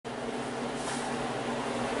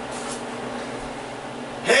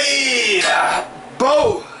Hey,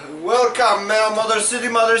 Bo! Welcome, Mother City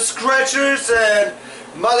Mother Scratchers and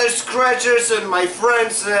Mother Scratchers and my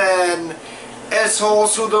friends and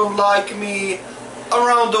assholes who don't like me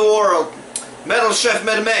around the world. Metal Chef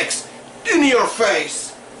Mad Max, in your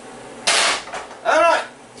face! Alright,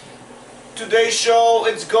 today's show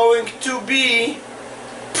it's going to be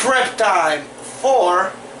prep time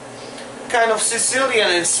for kind of Sicilian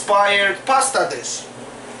inspired pasta dish.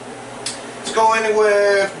 It's going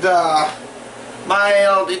with the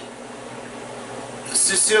mild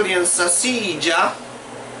Sicilian sausage,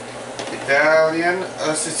 Italian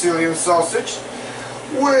Sicilian sausage,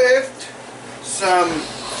 with some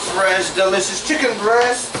fresh delicious chicken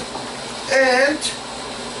breast and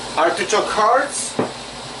artichoke hearts,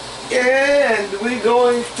 and we're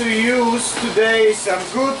going to use today some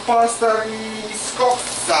good pasta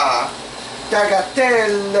scossa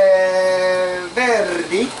tagliatelle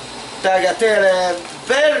verdi,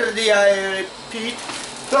 I repeat.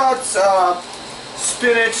 That's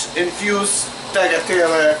spinach infused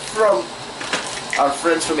tagliatelle from our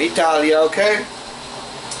friends from Italy, okay?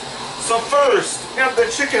 So first, we have the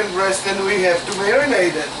chicken breast and we have to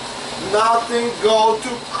marinate it. Nothing go to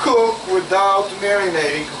cook without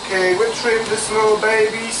marinating, okay? We trim these little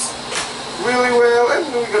babies really well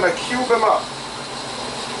and we're gonna cube them up.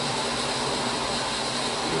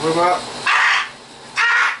 Cube them up.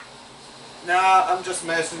 Nah, I'm just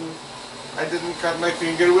messing. I didn't cut my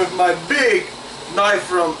finger with my big knife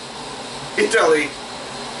from Italy.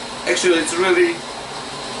 Actually, it's really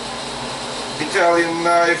Italian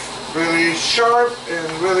knife, really sharp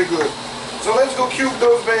and really good. So let's go cube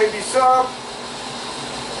those babies up.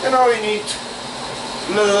 And now we need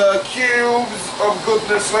little cubes of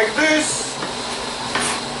goodness like this.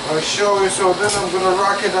 I'll show you. So then I'm gonna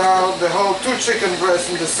rock it out the whole 2 chicken breasts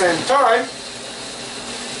at the same time,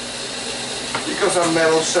 because I'm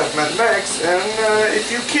Metal Chef Mad Max, and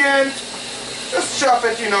if you can't, just chop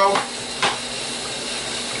it, you know,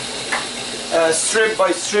 strip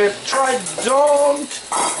by strip. Don't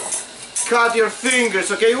cut your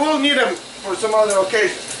fingers, okay? You will need them for some other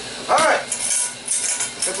occasion. Alright,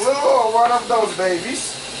 get a little one of those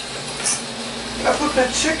babies. I put the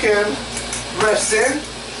chicken breast in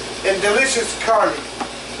and delicious garlic.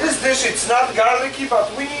 This dish, it's not garlicky, but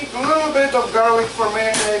we need a little bit of garlic for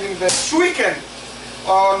marinating the chicken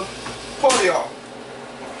on polio.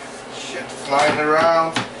 Shit flying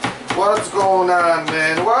around. What's going on,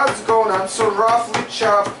 man? What's going on? So roughly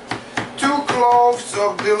chop 2 cloves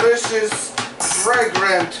of delicious,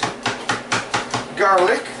 fragrant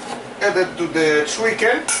garlic added to the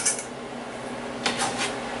chicken.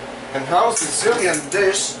 And how Sicilian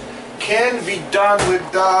dish can be done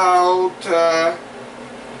without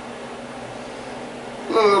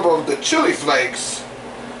a little bit of the chili flakes,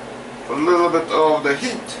 a little bit of the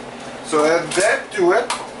heat. So add that to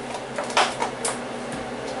it.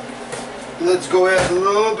 Let's go add a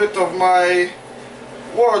little bit of my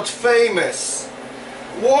world famous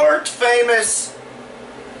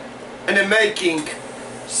in the making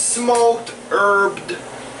smoked herbed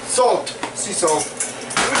salt, sea salt.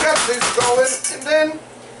 We got this going, and then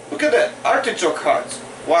look at that, artichoke hearts.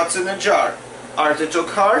 What's in a jar? Artichoke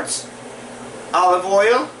hearts, olive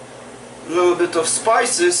oil, a little bit of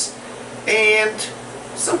spices, and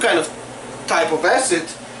some kind of type of acid.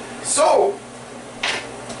 So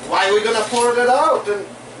why are we gonna pour that out and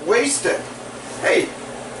waste it? Hey,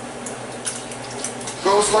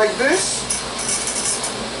 goes like this,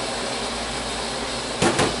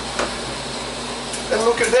 and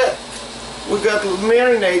look at that, we got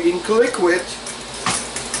marinating liquid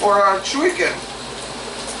for our chicken.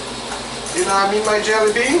 You know what I mean, my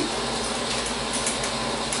jelly bean?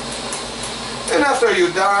 And after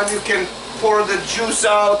you're done, you can pour the juice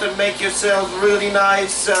out and make yourself really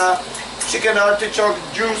nice chicken artichoke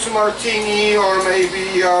juice martini, or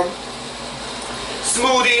maybe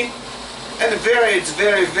smoothie. And it's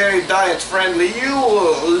very diet friendly. You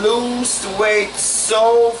will lose weight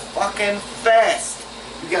so fucking fast.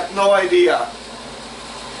 You got no idea.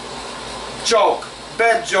 Joke.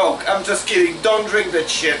 Bad joke. I'm just kidding. Don't drink that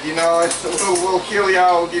shit, you know. It will kill you.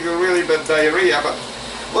 I'll give you really bad diarrhea, but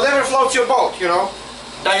whatever floats your boat, you know.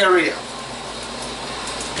 Diarrhea.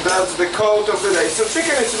 That's the code of the day. So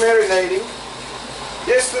chicken is marinating.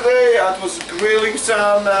 Yesterday I was grilling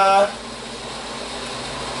some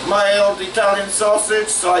mild Italian sausage,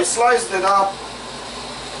 so I sliced it up.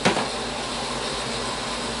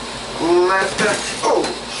 Left it. Oh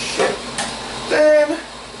shit. Then.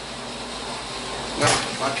 No.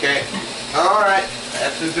 Okay. Alright. I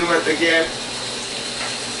have to do it again.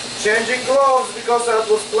 Changing gloves because I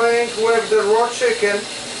was playing with the raw chicken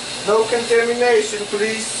No contamination,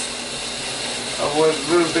 please. Avoid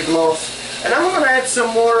with the gloves. And I'm gonna add some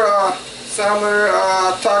more summer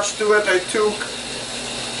touch to it. I took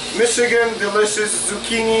Michigan delicious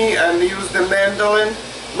zucchini and used the mandolin,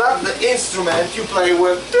 not the instrument you play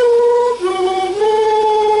with.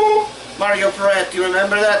 Mario Parrot, you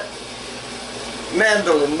remember that?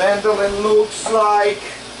 Mandolin. Mandolin looks like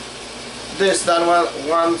this, that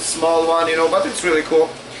one small one, you know, but it's really cool.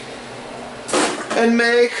 And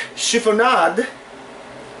make chiffonade.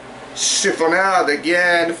 Chiffonade,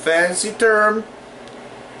 again, fancy term,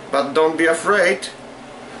 but don't be afraid.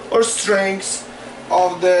 Or strings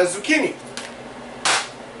of the zucchini.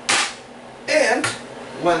 And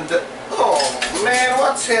when the... Oh man,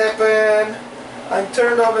 what's happened? I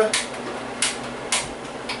turned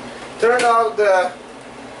out the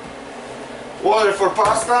water for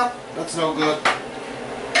pasta. That's no good.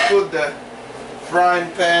 Put the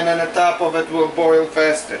frying pan and the top of it will boil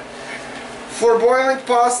faster. For boiling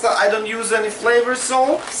pasta I don't use any flavor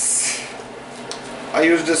salts. I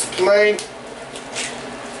use this plain.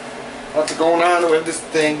 What's going on with this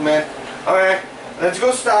thing, man? Okay, let's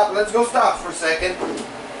go stop for a second.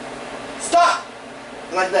 Stop!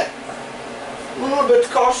 Like that. A little bit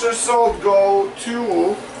kosher salt go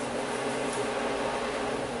to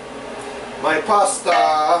my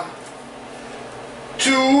pasta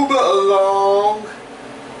tube long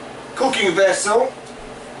cooking vessel.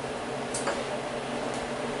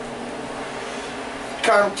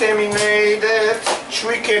 Contaminated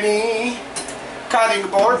chickeny cutting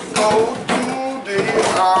board go to the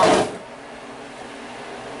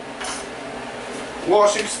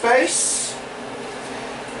washing space.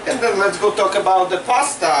 And then let's go talk about the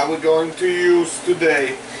pasta we're going to use today.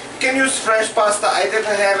 You can use fresh pasta. I didn't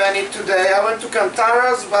have any today. I went to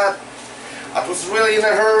Cantara's, but I was really in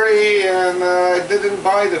a hurry and I didn't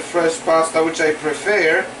buy the fresh pasta, which I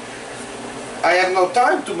prefer. I have no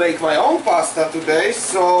time to make my own pasta today,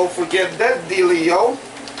 so forget that dealio.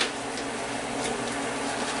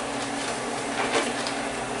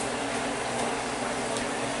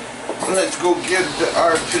 Let's go get the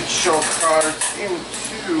artichoke hearts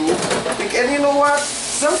into... And you know what?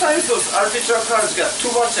 Sometimes those artichoke hearts got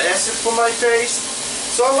too much acid for my taste,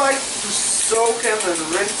 so I like to soak them and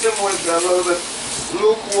rinse them with a little bit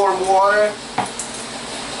lukewarm water,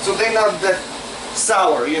 so they're not that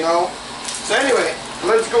sour, you know. So anyway,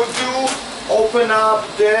 let's go open up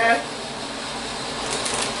the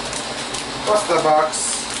pasta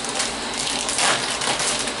box.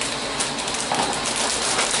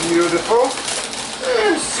 Beautiful.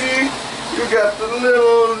 And see, you got the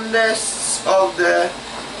little nests of the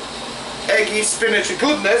eggy spinach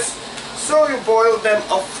goodness. So you boil them,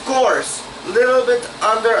 of course, a little bit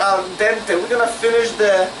under al dente. We're gonna finish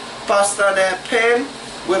the pasta in a pan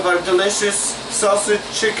with our delicious sausage,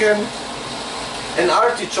 chicken, and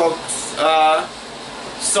artichoke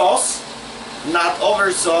sauce, not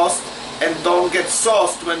over sauced, and don't get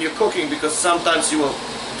sauced when you're cooking, because sometimes you will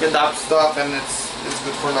get up stuff and it's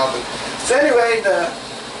good for nothing. So anyway, the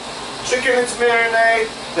chicken is marinade,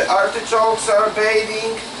 the artichokes are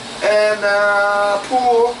bathing, and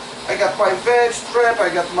pool. I got my veg prep,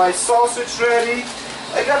 I got my sausage ready,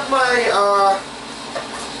 I got my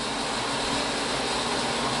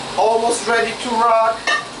almost ready to rock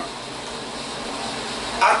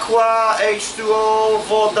aqua, H2O,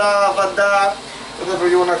 vada, whatever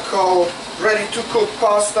you wanna call, ready to cook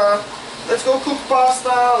pasta. Let's go cook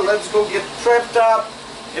pasta, let's go get prepped up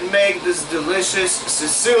and make this delicious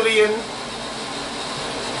Sicilian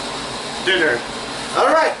dinner.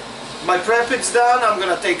 Alright, my prep is done. I'm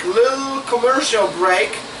gonna take a little commercial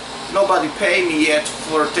break. Nobody paid me yet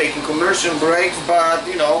for taking commercial breaks, but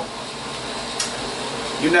you know,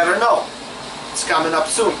 you never know. It's coming up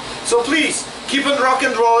soon. So please, keep on rock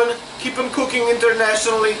and rolling, keep on cooking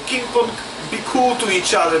internationally, keep on be cool to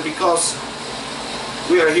each other, because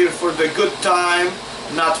we are here for the good time,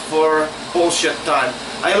 not for bullshit time.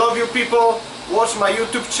 I love you people. Watch my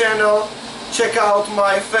YouTube channel. Check out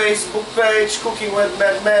my Facebook page, Cooking with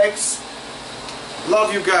Mad Max.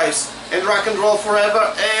 Love you guys. And rock and roll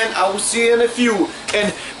forever. And I will see you in a few.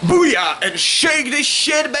 And booyah! And shake this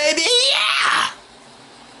shit, baby! Yeah!